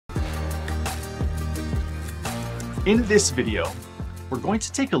In this video, we're going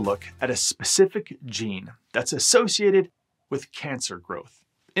to take a look at a specific gene that's associated with cancer growth.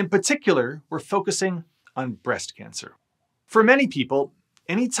 In particular, we're focusing on breast cancer. For many people,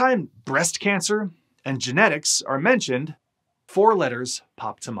 anytime breast cancer and genetics are mentioned, 4 letters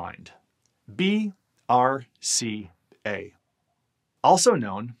pop to mind: BRCA, also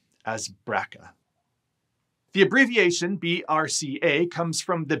known as BRCA. The abbreviation BRCA comes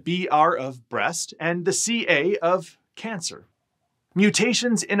from the BR of breast and the CA of cancer.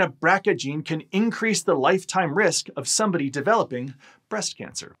 Mutations in a BRCA gene can increase the lifetime risk of somebody developing breast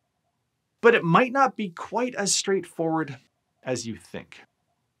cancer. But it might not be quite as straightforward as you think.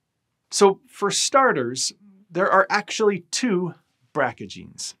 So for starters, there are actually 2 BRCA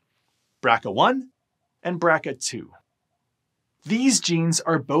genes, BRCA1 and BRCA2. These genes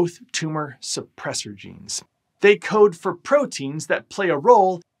are both tumor suppressor genes. They code for proteins that play a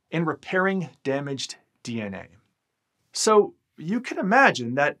role in repairing damaged DNA. So you can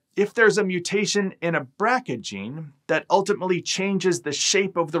imagine that if there's a mutation in a BRCA gene that ultimately changes the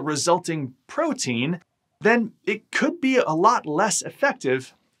shape of the resulting protein, then it could be a lot less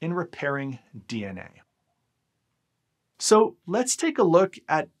effective in repairing DNA. So let's take a look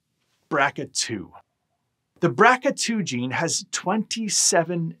at BRCA2. The BRCA2 gene has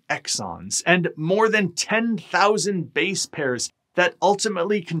 27 exons and more than 10,000 base pairs that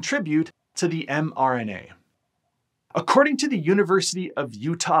ultimately contribute to the mRNA. According to the University of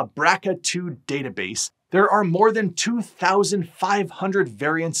Utah BRCA2 database, there are more than 2,500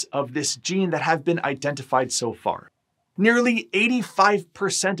 variants of this gene that have been identified so far. Nearly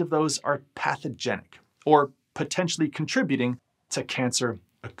 85% of those are pathogenic, or potentially contributing to cancer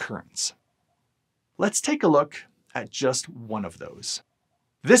occurrence. Let's take a look at just one of those.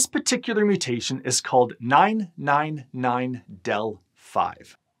 This particular mutation is called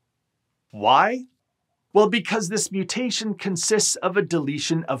 999del5. Why? Well, because this mutation consists of a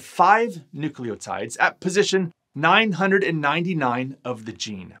deletion of 5 nucleotides at position 999 of the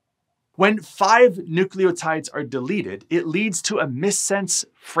gene. When 5 nucleotides are deleted, it leads to a missense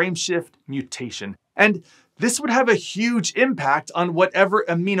frameshift mutation, and this would have a huge impact on whatever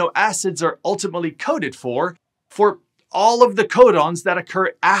amino acids are ultimately coded for all of the codons that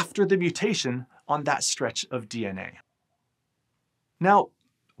occur after the mutation on that stretch of DNA. Now,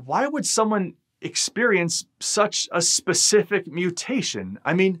 why would someone experience such a specific mutation?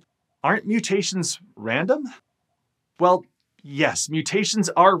 I mean, aren't mutations random? Well, yes, mutations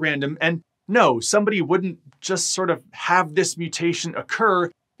are random, and no, somebody wouldn't just sort of have this mutation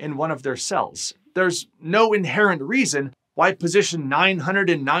occur in one of their cells. There's no inherent reason why position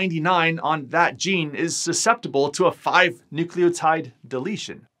 999 on that gene is susceptible to a 5 nucleotide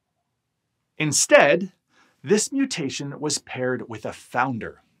deletion. Instead, this mutation was paired with a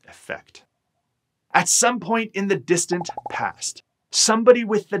founder effect. At some point in the distant past, somebody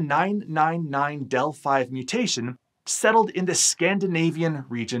with the 999del5 mutation settled in the Scandinavian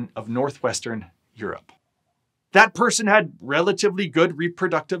region of northwestern Europe. That person had relatively good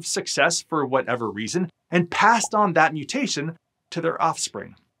reproductive success for whatever reason and passed on that mutation to their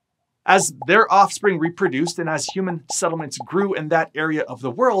offspring. As their offspring reproduced and as human settlements grew in that area of the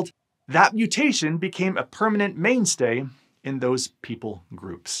world, that mutation became a permanent mainstay in those people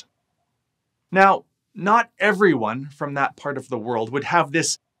groups. Now, not everyone from that part of the world would have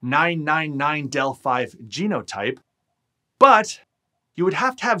this 999del5 genotype, but you would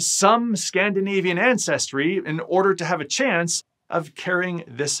have to have some Scandinavian ancestry in order to have a chance of carrying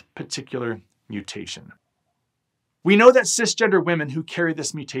this particular mutation. We know that cisgender women who carry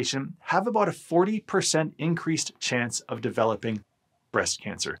this mutation have about a 40% increased chance of developing breast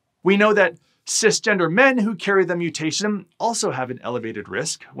cancer. We know that cisgender men who carry the mutation also have an elevated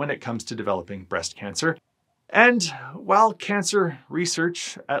risk when it comes to developing breast cancer. And while cancer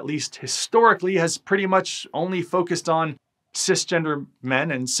research, at least historically, has pretty much only focused on cisgender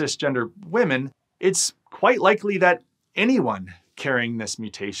men and cisgender women, it's quite likely that anyone carrying this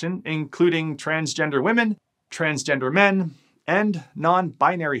mutation, including transgender women, transgender men, and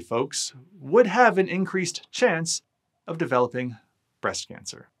non-binary folks, would have an increased chance of developing breast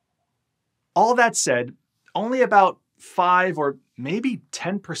cancer. All that said, only about 5 or maybe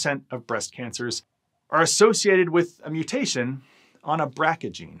 10% of breast cancers are associated with a mutation on a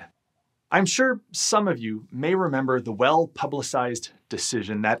BRCA gene. I'm sure some of you may remember the well-publicized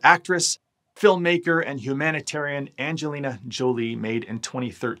decision that actress, filmmaker, and humanitarian Angelina Jolie made in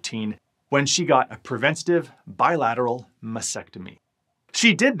 2013 when she got a preventative bilateral mastectomy.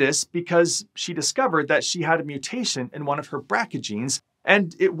 She did this because she discovered that she had a mutation in one of her BRCA genes,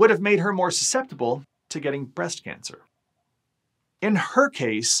 and it would have made her more susceptible to getting breast cancer. In her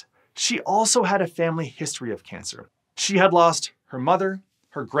case, she also had a family history of cancer. She had lost her mother,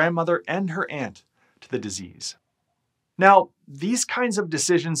 her grandmother, and her aunt to the disease. Now, these kinds of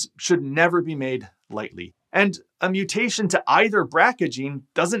decisions should never be made lightly. And a mutation to either BRCA gene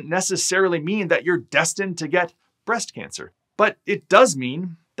doesn't necessarily mean that you're destined to get breast cancer, but it does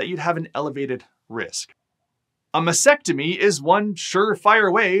mean that you'd have an elevated risk. A mastectomy is one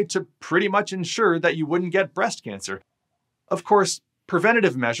surefire way to pretty much ensure that you wouldn't get breast cancer. Of course,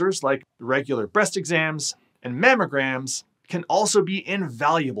 preventative measures like regular breast exams and mammograms can also be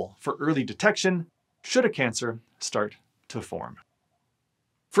invaluable for early detection should a cancer start to form.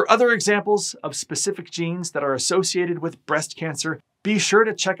 For other examples of specific genes that are associated with breast cancer, be sure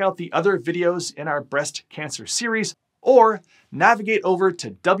to check out the other videos in our breast cancer series, or navigate over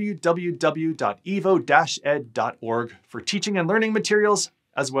to www.evo-ed.org for teaching and learning materials,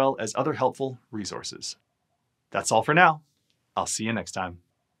 as well as other helpful resources. That's all for now. I'll see you next time.